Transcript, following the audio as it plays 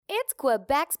It's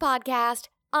Quebec's podcast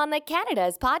on the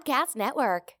Canada's Podcast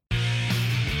Network.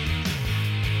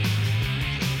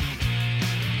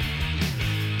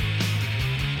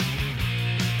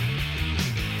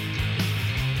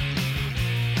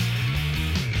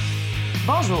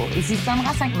 Bonjour, ici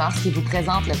Sandra 5 Mars qui vous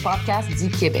présente le podcast du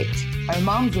Québec, un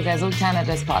membre du réseau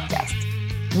Canada's Podcast.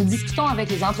 Nous discutons avec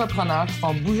les entrepreneurs qui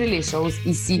font bouger les choses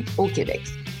ici au Québec.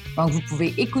 Donc, vous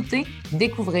pouvez écouter,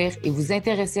 découvrir et vous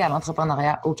intéresser à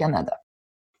l'entrepreneuriat au Canada.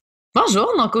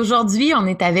 Bonjour, donc aujourd'hui, on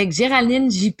est avec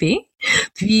Géraldine JP,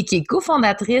 puis qui est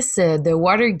cofondatrice de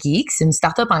Water Geeks, une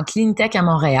start-up en clean tech à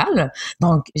Montréal.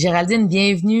 Donc, Géraldine,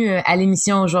 bienvenue à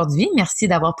l'émission aujourd'hui. Merci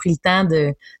d'avoir pris le temps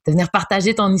de venir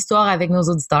partager ton histoire avec nos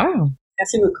auditeurs.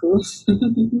 Merci beaucoup.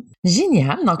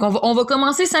 Génial. Donc, on va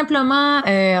commencer simplement.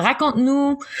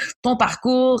 Raconte-nous ton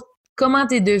parcours. Comment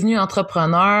tu es devenue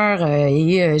entrepreneur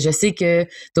et je sais que tu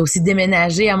as aussi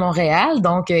déménagé à Montréal.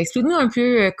 Donc, explique-nous un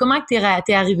peu comment tu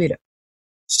es arrivée là.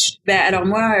 Alors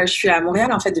moi, je suis à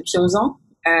Montréal en fait depuis 11 ans.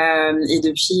 Et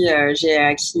depuis, j'ai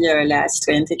acquis la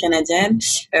citoyenneté canadienne.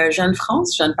 Je viens de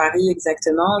France, je viens de Paris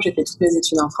exactement. J'ai fait toutes mes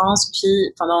études en France.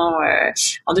 Puis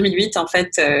en 2008, en fait,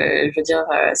 je veux dire,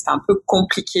 c'était un peu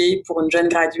compliqué pour une jeune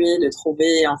graduée de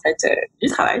trouver en fait du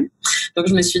travail. Donc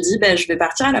je me suis dit, je vais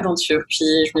partir à l'aventure. Puis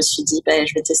je me suis dit,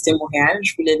 je vais tester Montréal.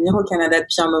 Je voulais venir au Canada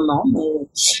depuis un moment, mais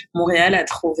Montréal a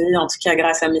trouvé, en tout cas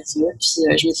grâce à mes yeux. Puis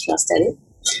je m'y suis installée.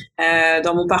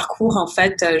 Dans mon parcours, en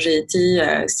fait, j'ai été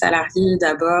salariée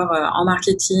d'abord en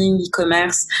marketing,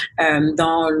 e-commerce,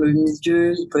 dans le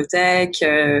milieu hypothèque,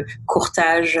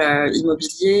 courtage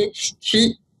immobilier.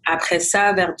 Puis après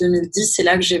ça, vers 2010, c'est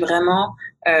là que j'ai vraiment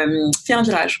fait un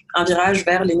virage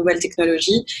vers les nouvelles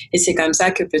technologies, et c'est comme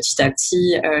ça que petit à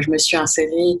petit je me suis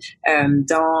insérée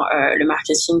dans le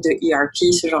marketing de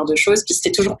ERP, ce genre de choses. Puis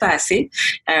c'était toujours pas assez,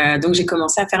 donc j'ai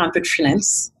commencé à faire un peu de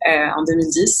freelance en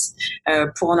 2010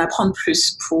 pour en apprendre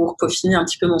plus, pour peaufiner un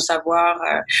petit peu mon savoir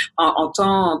en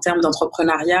termes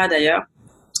d'entrepreneuriat d'ailleurs,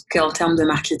 qu'en termes de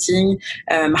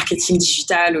marketing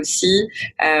digital aussi,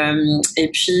 et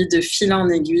puis de fil en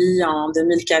aiguille en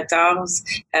 2014,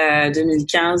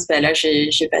 2015, là j'ai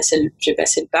passé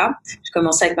le pas. Je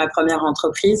commençais avec ma première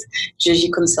entreprise, GJ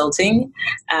Consulting,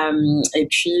 et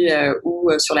puis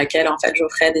sur laquelle en fait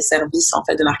j'offrais des services en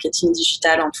fait de marketing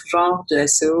digital en tout genre, de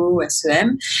SEO,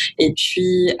 SEM, et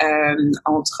puis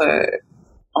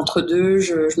entre deux,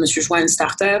 je me suis joint à une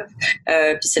start-up,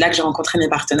 puis c'est là que j'ai rencontré mes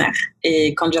partenaires.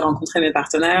 Et quand j'ai rencontré mes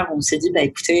partenaires, on s'est dit,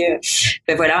 écoutez,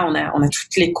 voilà, on a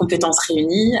toutes les compétences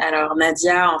réunies. Alors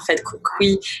Nadia, en fait,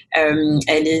 Koukoui,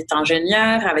 elle est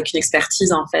ingénieure avec une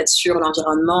expertise en fait sur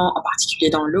l'environnement, en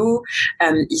particulier dans l'eau.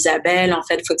 Isabelle, en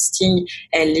fait, Foxting,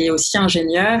 elle est aussi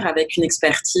ingénieure avec une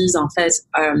expertise en fait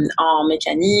en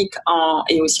mécanique,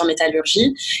 et aussi en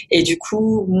métallurgie. Et du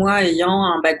coup, moi, ayant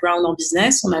un background en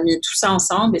business, on a mis tout ça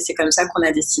ensemble. Et c'est comme ça qu'on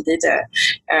a décidé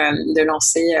de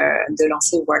lancer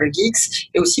Water Geeks.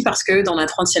 Et aussi parce que dans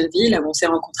notre ancienne ville où on s'est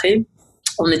rencontrés,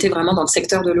 on était vraiment dans le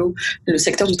secteur de l'eau, le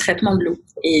secteur du traitement de l'eau.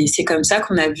 Et c'est comme ça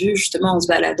qu'on a vu, justement, en se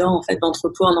baladant en fait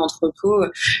d'entrepôt en entrepôt,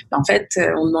 en fait,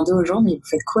 on demandait aux gens, mais vous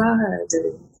faites quoi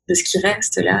de ce qui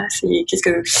reste là? Puis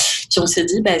on s'est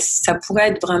dit, ça pourrait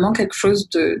être vraiment quelque chose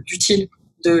d'utile,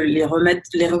 de les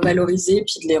revaloriser,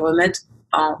 puis de les remettre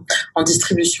en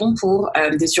distribution pour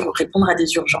répondre à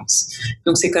des urgences.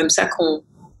 Donc c'est comme ça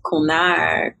qu'on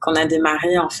a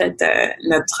démarré en fait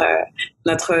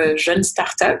notre jeune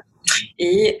start-up.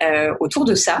 Et autour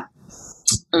de ça,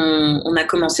 on a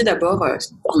commencé d'abord,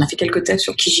 on a fait quelques tests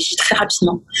sur Kijiji très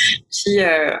rapidement. Puis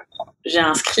j'ai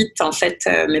inscrite en fait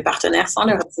mes partenaires sans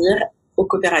leur dire au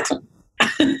Coopératon.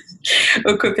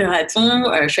 Au Coopératon,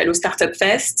 je suis allée au Startup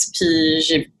Fest, puis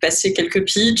j'ai passé quelques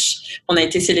pitchs, on a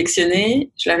été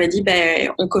sélectionnés. Je leur ai dit,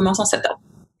 on commence en septembre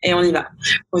et on y va.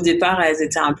 Au départ, elles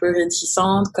étaient un peu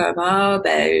réticentes, comme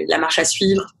la marche à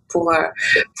suivre pour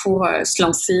se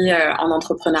lancer en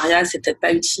entrepreneuriat, c'est peut-être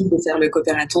pas utile de faire le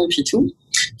Coopératon puis tout.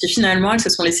 Puis finalement, elles se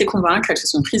sont laissées convaincre, elles se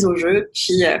sont prises au jeu,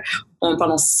 puis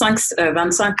pendant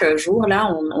 25 jours,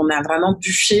 là, on a vraiment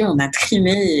bûché, on a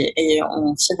trimé et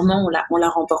finalement, on l'a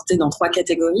remporté dans 3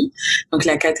 catégories. Donc,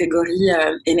 la catégorie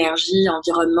énergie,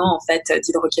 environnement, en fait,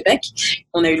 d'Hydro-Québec.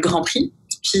 On a eu le grand prix.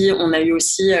 Puis, on a eu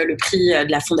aussi le prix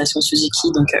de la Fondation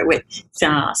Suzuki. Donc, c'est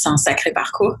un sacré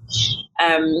parcours.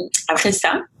 Après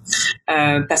ça,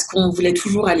 parce qu'on voulait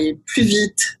toujours aller plus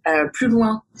vite, plus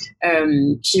loin,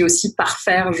 puis aussi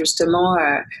parfaire justement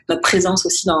notre présence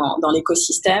aussi dans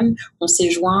l'écosystème. On s'est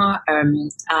joint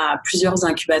à plusieurs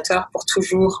incubateurs pour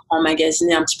toujours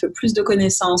emmagasiner un petit peu plus de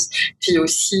connaissances, puis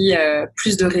aussi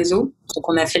plus de réseaux. Donc,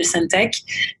 on a fait le Syntec.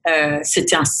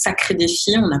 C'était un sacré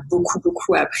défi. On a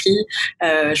beaucoup appris.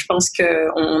 Je pense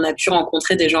qu'on a pu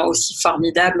rencontrer des gens aussi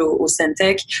formidables au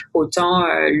Syntec, autant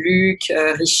Luc,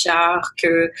 Richard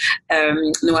que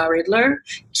Noah Riddler,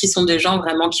 qui sont des gens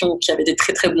vraiment qui avaient des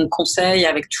très bons conseils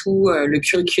avec tout le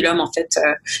curriculum en fait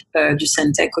du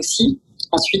Syntec aussi.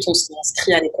 Ensuite, on s'est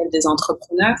inscrit à l'école des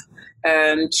entrepreneurs,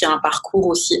 qui a un parcours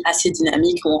aussi assez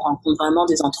dynamique où on rencontre vraiment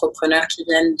des entrepreneurs qui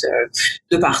viennent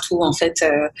de partout en fait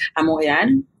à Montréal.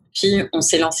 Puis on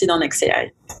s'est lancé dans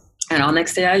NextAI. Alors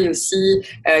NextAI aussi,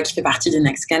 qui fait partie de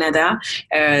Next Canada,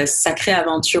 sacrée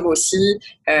aventure aussi.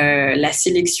 La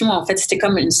sélection, en fait, c'était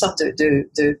comme une sorte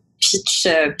de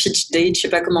pitch date, je sais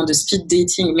pas comment, de speed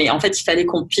dating, mais en fait il fallait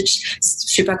qu'on pitch,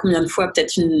 je sais pas combien de fois,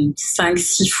 peut-être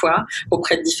 5-6 fois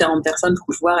auprès de différentes personnes pour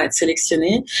pouvoir être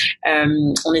sélectionnés.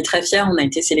 On est très fiers, on a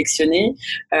été sélectionnés,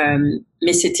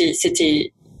 mais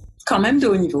c'était quand même de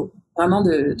haut niveau. Vraiment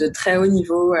de très haut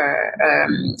niveau,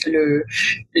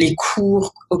 les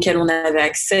cours auxquels on avait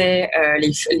accès,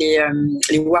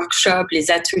 les workshops,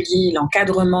 les ateliers,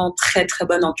 l'encadrement, très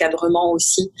bon encadrement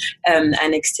aussi à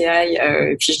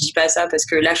NextAI. Puis je dis pas ça parce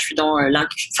que là je suis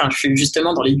je suis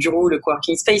justement dans les bureaux, le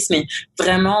coworking space, mais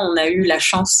vraiment on a eu la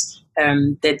chance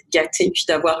d'être gâtés puis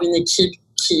d'avoir une équipe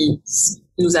qui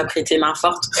nous a prêté main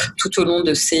forte tout au long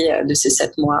de ces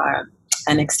 7 mois.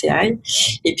 À NextAI.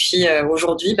 Et puis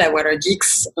aujourd'hui,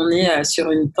 WaterGeeks, on est sur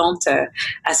une pente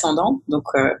ascendante. Donc,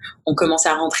 on commence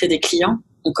à rentrer des clients.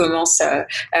 On commence à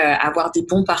avoir des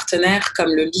bons partenaires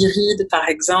comme le Lyrid, par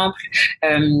exemple,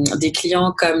 des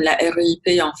clients comme la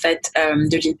REIP, en fait,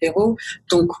 de l'Hypero.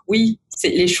 Donc, oui,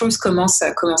 les choses commencent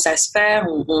à se faire.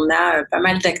 On a pas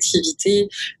mal d'activités.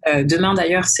 Demain,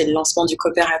 d'ailleurs, c'est le lancement du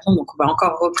Coopératon. Donc, on va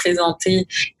encore représenter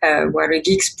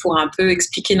WaterGeeks pour un peu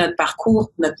expliquer notre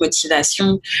parcours, notre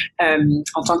motivation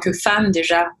en tant que femme,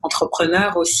 déjà,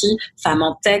 entrepreneur aussi, femme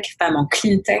en tech, femme en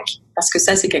clean tech. Parce que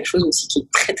ça, c'est quelque chose aussi qui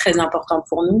est très important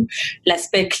pour nous.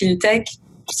 L'aspect clean tech,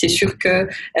 c'est sûr que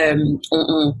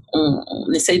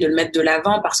on essaye de le mettre de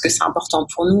l'avant parce que c'est important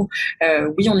pour nous.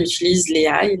 Oui, on utilise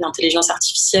l'AI, l'intelligence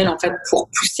artificielle, en fait, pour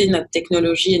pousser notre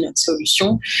technologie et notre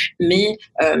solution, mais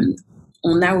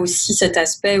on a aussi cet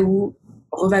aspect où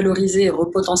revaloriser et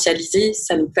repotentialiser,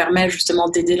 ça nous permet justement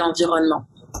d'aider l'environnement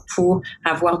pour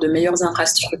avoir de meilleures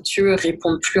infrastructures,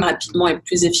 répondre plus rapidement et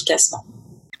plus efficacement.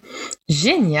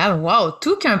 Génial, wow,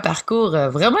 tout qu'un parcours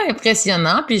vraiment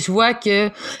impressionnant. Puis je vois que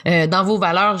dans vos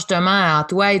valeurs, justement, à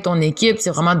toi et ton équipe, c'est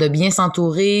vraiment de bien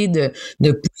s'entourer, de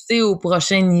pousser au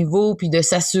prochain niveau, puis de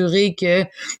s'assurer que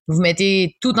vous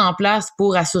mettez tout en place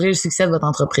pour assurer le succès de votre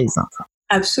entreprise.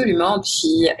 Absolument.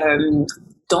 Puis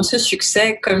dans ce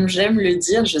succès, comme j'aime le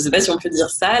dire, je ne sais pas si on peut dire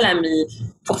ça là, mais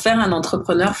pour faire un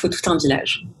entrepreneur, il faut tout un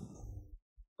village.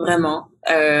 Vraiment.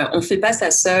 On fait pas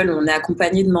ça seul, on est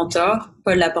accompagné de mentors.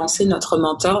 Paul Lapensée, notre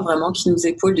mentor, vraiment, qui nous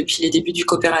épaule depuis les débuts du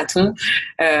Coopératon.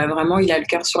 Vraiment, il a le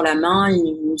cœur sur la main,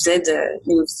 il nous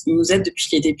aide depuis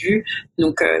les débuts.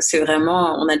 Donc, c'est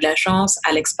vraiment, on a de la chance.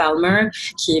 Alex Palmer,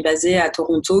 qui est basé à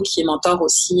Toronto, qui est mentor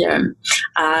aussi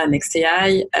à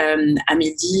NextAI.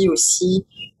 Amélie aussi.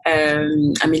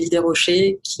 Amélie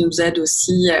Desrochers qui nous aide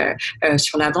aussi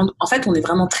sur la vente. En fait, on est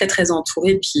vraiment très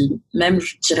entourés. Puis même,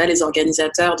 je dirais, les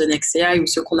organisateurs de NextAI ou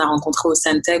ceux qu'on a rencontrés au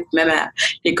Syntec ou même à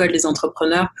l'école des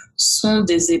entrepreneurs sont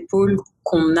des épaules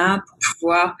qu'on a pour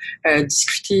pouvoir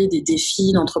discuter des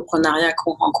défis d'entrepreneuriat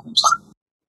qu'on rencontre.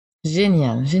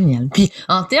 Génial. Puis,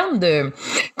 en termes de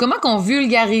comment qu'on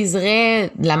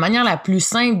vulgariserait la manière la plus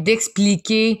simple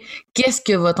d'expliquer qu'est-ce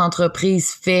que votre entreprise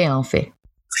fait, en fait?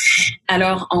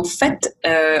 Alors, en fait,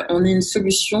 on est une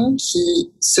solution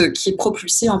qui est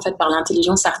propulsée en fait par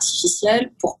l'intelligence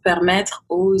artificielle pour permettre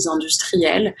aux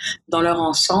industriels, dans leur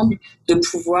ensemble, de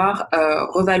pouvoir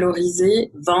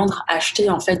revaloriser, vendre, acheter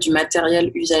en fait du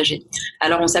matériel usagé.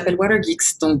 Alors, on s'appelle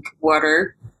WaterGeeks, donc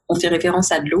water, on fait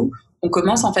référence à de l'eau. On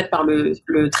commence en fait par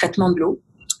le traitement de l'eau.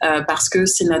 Parce que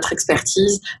c'est notre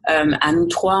expertise. À nous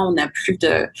trois, on a plus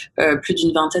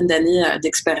d'une vingtaine d'années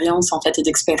d'expérience en fait et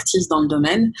d'expertise dans le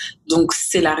domaine. Donc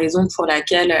c'est la raison pour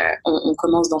laquelle on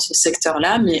commence dans ce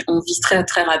secteur-là, mais on vise très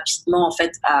rapidement en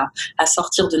fait à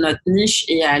sortir de notre niche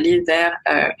et à aller vers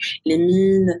les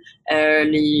mines,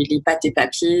 les pâtes et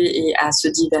papiers et à se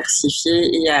diversifier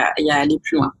et à aller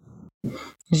plus loin.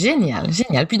 Génial.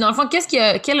 Puis dans le fond,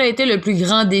 quel a été le plus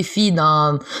grand défi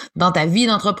dans ta vie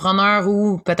d'entrepreneur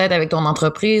ou peut-être avec ton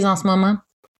entreprise en ce moment?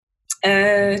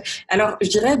 Alors, je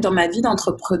dirais dans ma vie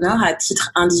d'entrepreneur à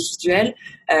titre individuel,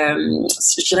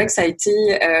 je dirais que ça a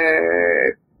été...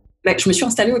 je me suis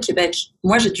installée au Québec.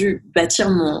 Moi, j'ai dû bâtir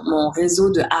mon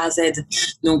réseau de A à Z.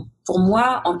 Donc, pour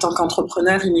moi, en tant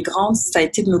qu'entrepreneur immigrante, ça a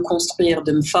été de me construire,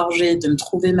 de me forger, de me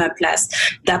trouver ma place,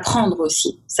 d'apprendre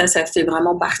aussi. Ça fait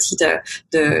vraiment partie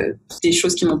des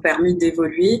choses qui m'ont permis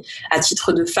d'évoluer. À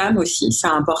titre de femme aussi, c'est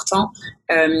important,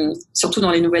 surtout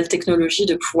dans les nouvelles technologies,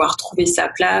 de pouvoir trouver sa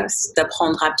place,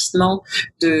 d'apprendre rapidement,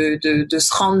 de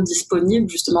se rendre disponible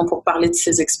justement pour parler de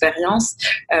ses expériences.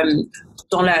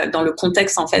 Dans le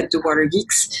contexte en fait de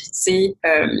WaterGeeks, c'est,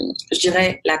 je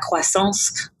dirais, la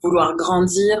croissance, vouloir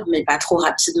grandir, mais pas trop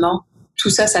rapidement. Tout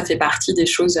ça, ça fait partie des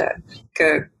choses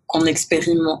qu'on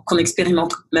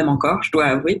expérimente même encore, je dois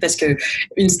avouer, parce que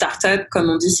une start-up, comme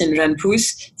on dit, c'est une jeune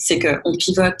pousse, c'est qu'on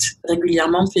pivote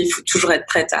régulièrement, mais il faut toujours être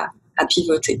prête à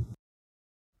pivoter.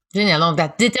 Génial. Donc,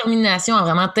 ta détermination à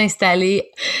vraiment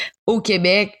t'installer au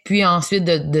Québec, puis ensuite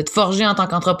de te forger en tant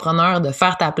qu'entrepreneur, de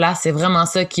faire ta place, c'est vraiment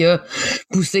ça qui a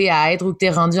poussé à être où tu es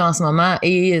rendu en ce moment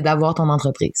et d'avoir ton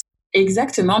entreprise.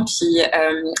 Exactement. Puis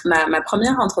ma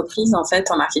première entreprise en fait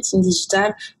en marketing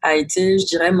digital a été, je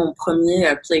dirais, mon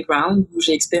premier playground où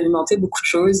j'ai expérimenté beaucoup de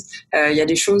choses. Il y a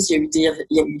des choses, il y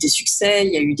a eu des succès,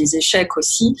 il y a eu des échecs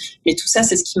aussi, mais tout ça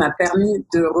c'est ce qui m'a permis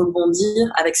de rebondir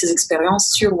avec ces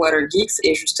expériences sur WaterGeeks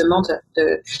et justement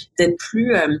d'être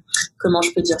plus comment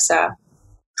je peux dire ça,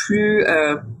 plus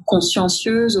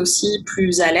consciencieuse aussi,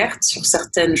 plus alerte sur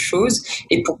certaines choses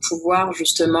et pour pouvoir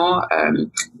justement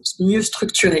mieux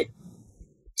structurer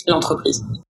l'entreprise.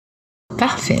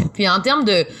 Parfait. Puis en termes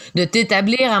de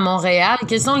t'établir à Montréal,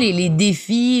 quels sont les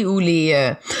défis ou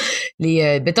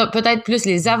peut-être plus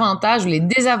les avantages ou les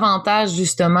désavantages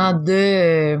justement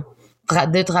de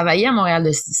travailler à Montréal, de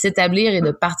s'établir et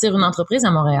de partir une entreprise à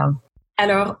Montréal?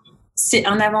 Alors, c'est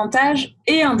un avantage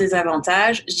et un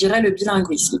désavantage, je dirais le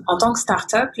bilinguisme. En tant que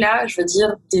start-up, là, je veux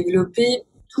dire, développer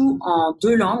tout en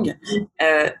 2 langues,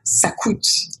 ça coûte,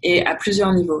 et à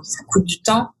plusieurs niveaux. Ça coûte du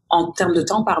temps, en termes de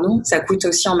temps, pardon, ça coûte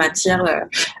aussi en matière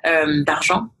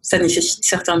d'argent, ça nécessite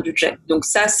certains budgets. Donc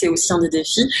ça, c'est aussi un des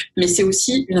défis, mais c'est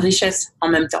aussi une richesse en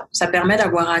même temps. Ça permet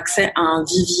d'avoir accès à un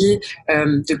vivier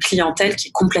de clientèle qui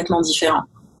est complètement différent.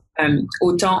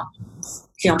 Autant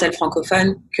clientèle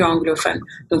francophone que anglophone.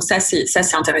 Donc ça,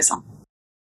 c'est intéressant.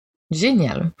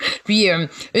 Génial. Puis,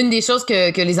 une des choses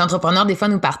que les entrepreneurs, des fois,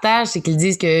 nous partagent, c'est qu'ils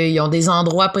disent qu'ils ont des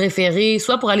endroits préférés,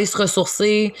 soit pour aller se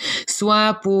ressourcer,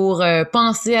 soit pour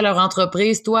penser à leur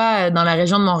entreprise. Toi, dans la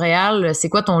région de Montréal, c'est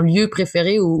quoi ton lieu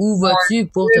préféré ou où vas-tu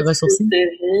pour te ressourcer?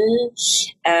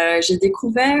 J'ai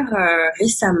découvert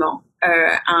récemment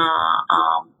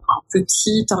un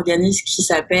petit organisme qui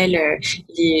s'appelle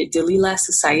The Lila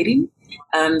Society.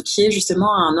 Qui est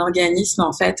justement un organisme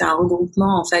en fait, un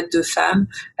regroupement en fait de femmes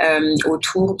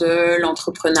autour de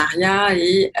l'entrepreneuriat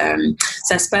et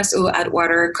ça se passe au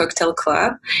Atwater Cocktail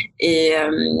Club et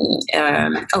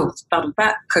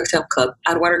pas Cocktail Club,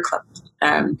 Atwater Club.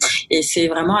 Et c'est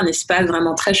vraiment un espace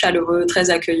vraiment très chaleureux, très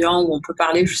accueillant où on peut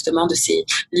parler justement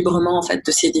librement en fait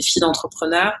de ces défis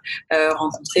d'entrepreneurs,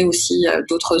 rencontrer aussi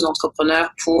d'autres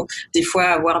entrepreneurs pour des fois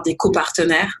avoir des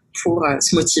copartenaires pour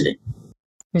se motiver.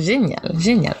 Génial,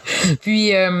 génial.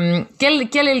 Puis,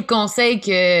 quel est le conseil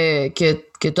que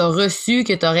tu as reçu,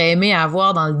 que tu aurais aimé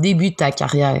avoir dans le début de ta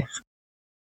carrière?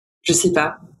 Je sais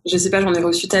pas, j'en ai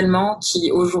reçu tellement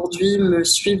qui aujourd'hui me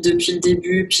suivent depuis le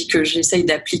début puis que j'essaye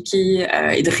d'appliquer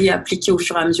et de réappliquer au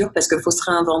fur et à mesure parce qu'il faut se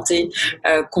réinventer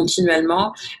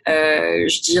continuellement.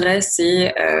 Je dirais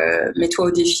c'est mets-toi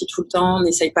au défi tout le temps,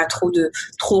 n'essaye pas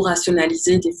trop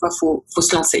rationaliser, des fois faut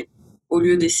se lancer. Au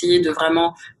lieu d'essayer de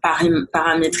vraiment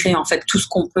paramétrer en fait tout ce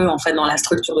qu'on peut en fait dans la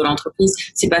structure de l'entreprise,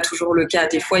 c'est pas toujours le cas.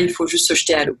 Des fois, il faut juste se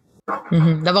jeter à l'eau.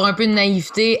 Mm-hmm. D'avoir un peu de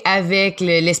naïveté avec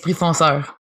l'esprit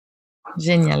fonceur.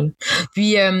 Génial.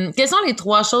 Puis, quelles sont les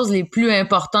 3 choses les plus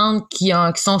importantes qui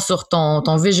sont sur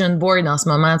ton vision board en ce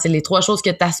moment? T'sais, les 3 choses que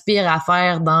tu aspires à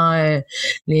faire dans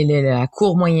à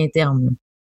court moyen terme?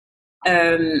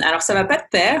 Alors, ça va pas de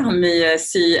pair, mais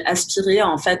c'est aspirer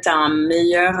en fait à un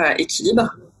meilleur équilibre.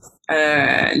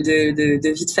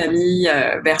 De vie de famille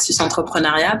versus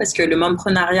entrepreneuriat parce que le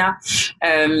momprenariat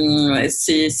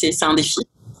c'est un défi.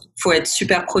 Il faut être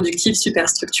super productif, super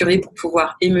structuré pour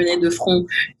pouvoir mener de front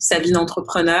sa vie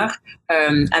d'entrepreneur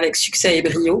avec succès et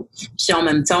brio, puis en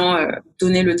même temps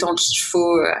donner le temps qu'il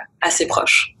faut à ses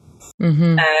proches.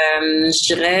 Mm-hmm. Je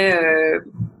dirais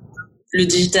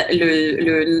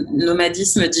le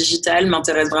nomadisme digital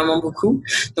m'intéresse vraiment beaucoup.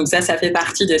 Donc ça fait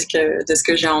partie de ce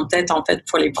que j'ai en tête en fait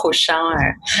pour les prochains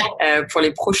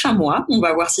mois. On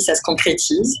va voir si ça se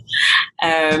concrétise.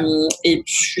 Et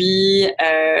puis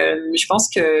je pense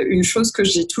que une chose que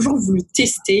j'ai toujours voulu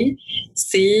tester,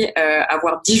 c'est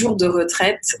avoir 10 jours de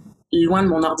retraite loin de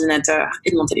mon ordinateur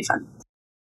et de mon téléphone.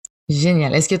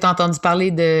 Génial. Est-ce que tu as entendu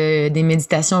parler des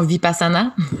méditations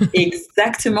Vipassana?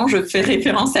 Exactement, je fais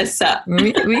référence à ça.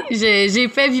 Oui, j'ai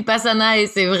fait Vipassana et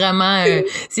c'est vraiment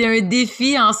c'est un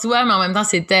défi en soi, mais en même temps,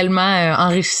 c'est tellement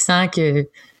enrichissant que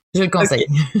je le conseille.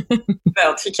 Okay.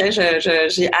 En tout cas,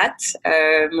 j'ai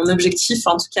hâte. Mon objectif,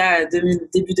 en tout cas, début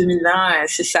 2020,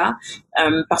 c'est ça.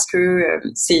 Parce que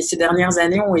ces dernières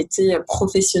années ont été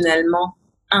professionnellement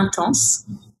intenses,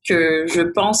 que je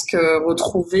pense que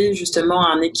retrouver justement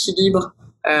un équilibre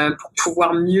pour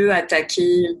pouvoir mieux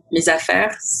attaquer mes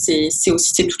affaires, c'est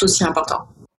tout aussi important.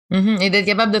 Et d'être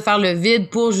capable de faire le vide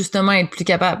pour justement être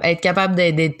capable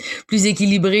d'être plus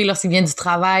équilibré lorsqu'il vient du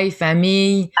travail,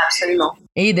 famille. Absolument.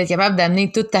 Et d'être capable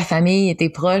d'amener toute ta famille et tes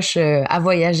proches à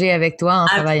voyager avec toi en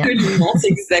travaillant. Absolument, c'est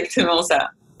exactement ça.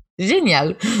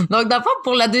 Génial. Donc, dans le fond,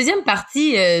 pour la deuxième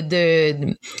partie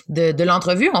de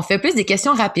l'entrevue, on fait plus des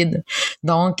questions rapides.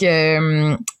 Donc,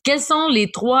 quelles sont les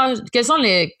choses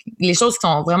qui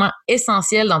sont vraiment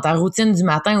essentielles dans ta routine du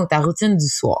matin ou ta routine du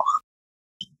soir?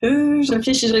 Je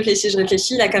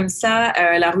réfléchis. Là, comme ça,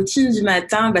 la routine du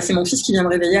matin, c'est mon fils qui vient me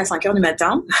réveiller à 5 heures du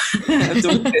matin.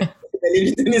 Donc, aller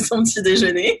lui donner son petit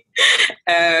déjeuner.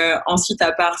 Ensuite,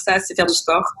 à part ça, c'est faire du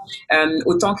sport.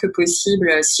 Autant que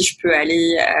possible, si je peux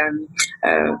aller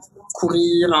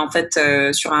courir, en fait,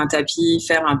 sur un tapis,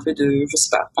 faire un peu de, je sais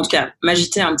pas, en tout cas,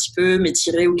 m'agiter un petit peu,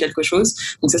 m'étirer ou quelque chose.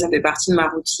 Donc ça fait partie de ma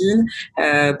routine.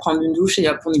 Prendre une douche et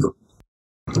hop, on y go.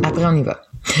 Après, on y va.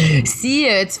 Si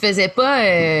tu faisais pas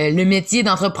le métier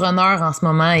d'entrepreneur en ce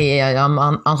moment et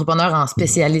entrepreneur en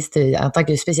tant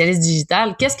que spécialiste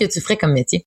digital, qu'est-ce que tu ferais comme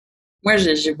métier? Moi,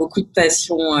 j'ai beaucoup de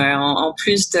passion en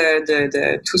plus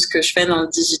de tout ce que je fais dans le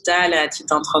digital à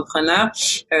titre d'entrepreneur.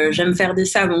 J'aime faire des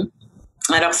savons.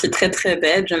 Alors, c'est très, très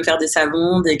bête. J'aime faire des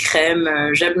savons, des crèmes.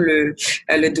 J'aime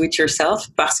le do-it-yourself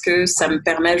parce que ça me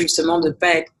permet justement de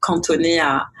pas être cantonné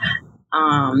à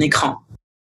un écran.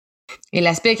 Et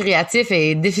l'aspect créatif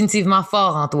est définitivement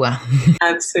fort en toi.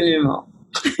 Absolument.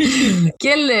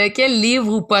 Quel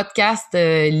livre ou podcast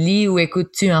lis ou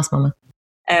écoutes-tu en ce moment?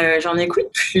 J'en écoute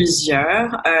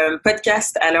plusieurs.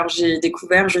 Podcast, alors j'ai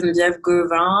découvert Geneviève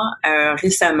Gauvin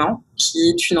récemment, qui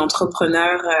est une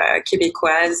entrepreneure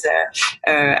québécoise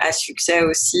à succès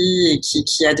aussi et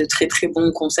qui a de très très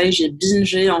bons conseils. J'ai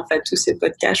bingé en fait tous ces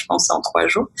podcasts, je pense, en 3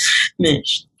 jours. Mais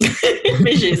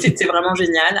c'était vraiment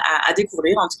génial à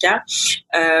découvrir en tout cas.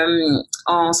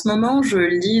 En ce moment, je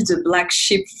lis The Black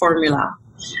Sheep Formula.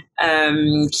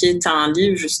 Qui est un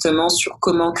livre justement sur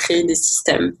comment créer des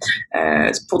systèmes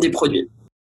pour des produits.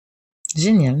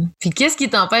 Génial. Puis qu'est-ce qui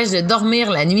t'empêche de dormir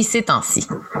la nuit ces temps-ci?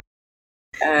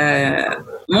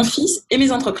 Mon fils et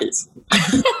mes entreprises.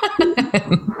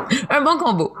 Un bon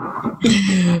combo.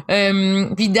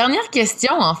 Puis dernière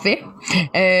question en fait,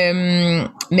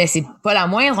 mais c'est pas la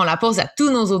moindre, on la pose à tous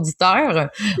nos auditeurs.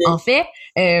 Okay. En fait,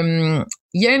 il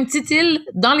y a une petite île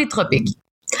dans les tropiques.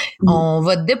 On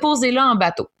va te déposer là en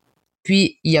bateau.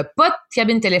 Puis, il n'y a pas de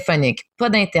cabine téléphonique, pas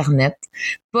d'Internet,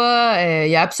 il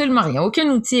n'y a absolument rien, aucun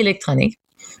outil électronique.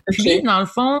 Okay. Puis, dans le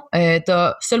fond, tu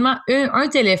as seulement un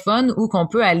téléphone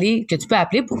que tu peux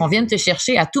appeler pour qu'on vienne te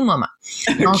chercher à tout moment.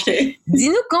 Donc,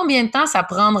 dis-nous combien de temps ça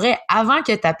prendrait avant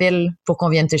que tu appelles pour qu'on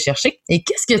vienne te chercher et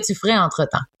qu'est-ce que tu ferais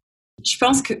entre-temps? Je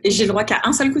pense que j'ai le droit qu'à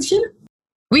un seul coup de fil?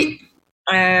 Oui.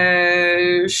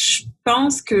 Je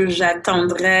pense que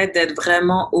j'attendrais d'être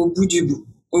vraiment au bout du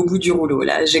rouleau.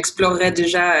 Là, j'explorerais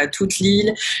déjà toute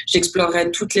l'île,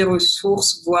 j'explorerais toutes les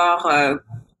ressources, voir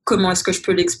comment est-ce que je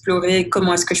peux l'explorer,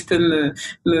 comment est-ce que je peux me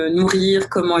nourrir,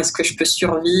 comment est-ce que je peux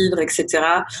survivre, etc.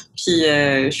 Puis,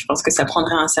 je pense que ça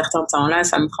prendrait un certain temps. Là,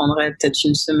 ça me prendrait peut-être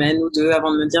 1 semaine ou 2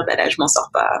 avant de me dire, là, je m'en sors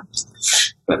pas.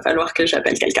 Il va falloir que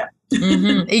j'appelle quelqu'un.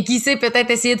 Mm-hmm. Et qui sait, peut-être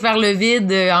essayer de faire le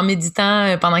vide en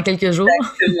méditant pendant quelques jours.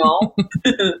 Exactement.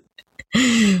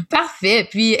 Parfait.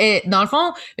 Puis, dans le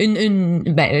fond,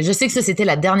 je sais que ça, c'était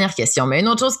la dernière question, mais une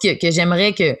autre chose que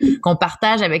j'aimerais qu'on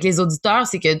partage avec les auditeurs,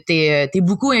 c'est que t'es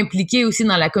beaucoup impliquée aussi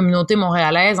dans la communauté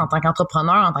montréalaise en tant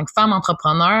qu'entrepreneur, en tant que femme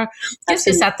entrepreneur.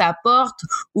 Qu'est-ce que ça t'apporte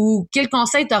ou quel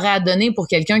conseil t'aurais à donner pour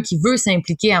quelqu'un qui veut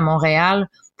s'impliquer à Montréal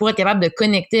pour être capable de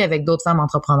connecter avec d'autres femmes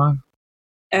entrepreneurs?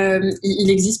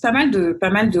 Il existe pas mal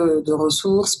de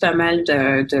ressources, pas mal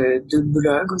de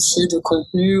blogs aussi, de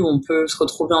contenus où on peut se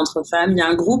retrouver entre femmes. Il y a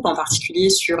un groupe en particulier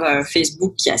sur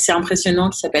Facebook qui est assez impressionnant,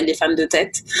 qui s'appelle Les Femmes de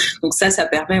Tête. Donc ça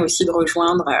permet aussi de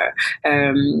rejoindre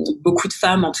beaucoup de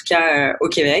femmes, en tout cas au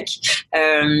Québec.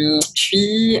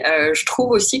 Puis je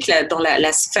trouve aussi que dans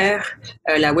la sphère,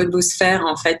 la webosphère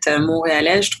en fait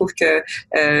montréalaise, je trouve que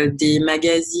des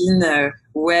magazines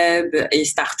web et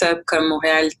start-up comme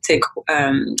Montréal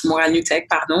New Tech,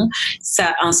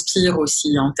 ça inspire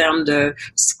aussi en termes de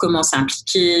comment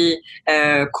s'impliquer,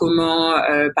 comment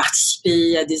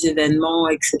participer à des événements,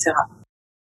 etc.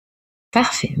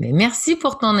 Parfait. Mais merci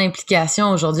pour ton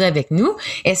implication aujourd'hui avec nous.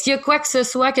 Est-ce qu'il y a quoi que ce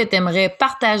soit que tu aimerais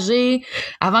partager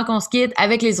avant qu'on se quitte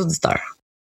avec les auditeurs?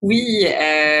 Oui,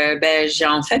 j'ai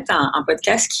en fait un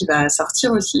podcast qui va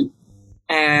sortir aussi.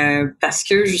 Parce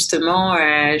que justement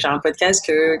j'ai un podcast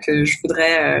que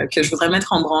je voudrais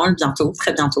mettre en branle bientôt,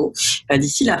 très bientôt,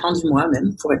 d'ici la fin du mois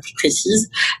même, pour être plus précise,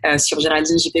 sur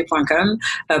geraldinejp.com,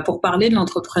 pour parler de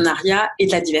l'entrepreneuriat et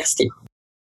de la diversité.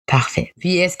 Parfait.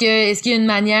 Puis est-ce qu'il y a une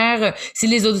manière, si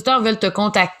les auditeurs veulent te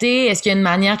contacter, est-ce qu'il y a une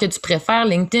manière que tu préfères,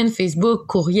 LinkedIn, Facebook,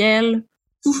 courriel?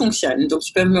 Tout fonctionne. Donc,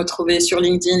 ils peuvent me trouver sur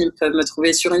LinkedIn, ils peuvent me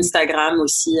trouver sur Instagram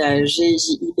aussi,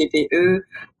 GJIPPE,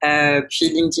 puis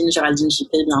LinkedIn, Géraldine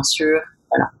JP, bien sûr.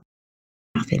 Voilà.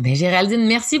 Parfait. Ben, Géraldine,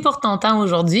 merci pour ton temps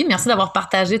aujourd'hui. Merci d'avoir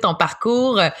partagé ton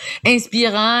parcours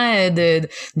inspirant,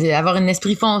 d'avoir un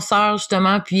esprit fonceur,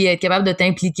 justement, puis être capable de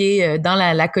t'impliquer dans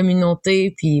la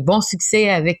communauté. Puis bon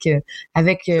succès avec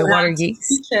Watergate.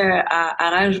 À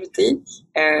rajouter,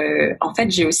 en fait,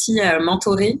 j'ai aussi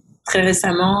mentoré très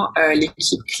récemment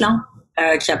l'équipe Klein,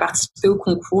 qui a participé au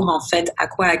concours en fait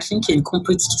Aqua Hacking, qui est une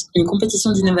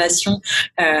compétition d'innovation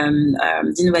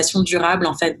durable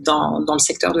en fait dans le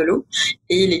secteur de l'eau.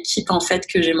 Et l'équipe en fait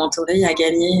que j'ai mentorée a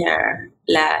gagné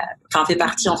fait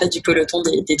partie en fait du peloton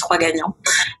des 3 gagnants.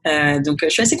 Donc je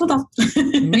suis assez contente.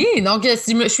 Oui, donc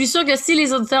je suis sûre que si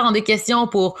les auditeurs ont des questions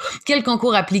pour quel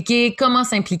concours appliquer, comment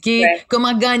s'impliquer,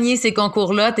 comment gagner ces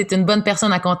concours-là, tu es une bonne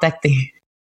personne à contacter.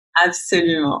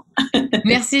 Absolument.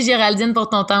 Merci Géraldine pour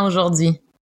ton temps aujourd'hui.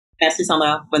 Merci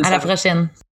Sandra. Bonne soirée. À la prochaine.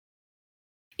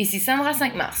 Ici Sandra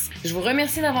 5 Mars. Je vous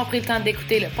remercie d'avoir pris le temps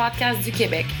d'écouter le podcast du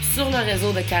Québec sur le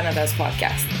réseau de Canada's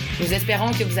Podcast. Nous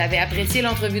espérons que vous avez apprécié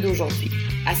l'entrevue d'aujourd'hui.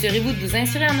 Assurez-vous de vous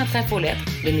inscrire à notre infolettre,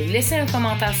 de nous laisser un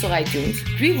commentaire sur iTunes,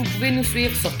 puis vous pouvez nous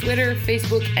suivre sur Twitter,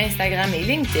 Facebook, Instagram et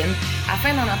LinkedIn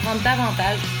afin d'en apprendre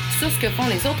davantage sur ce que font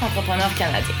les autres entrepreneurs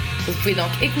canadiens. Vous pouvez donc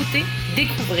écouter,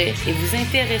 découvrir et vous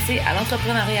intéresser à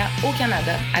l'entrepreneuriat au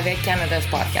Canada avec Canada's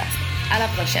Podcast. À la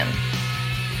prochaine!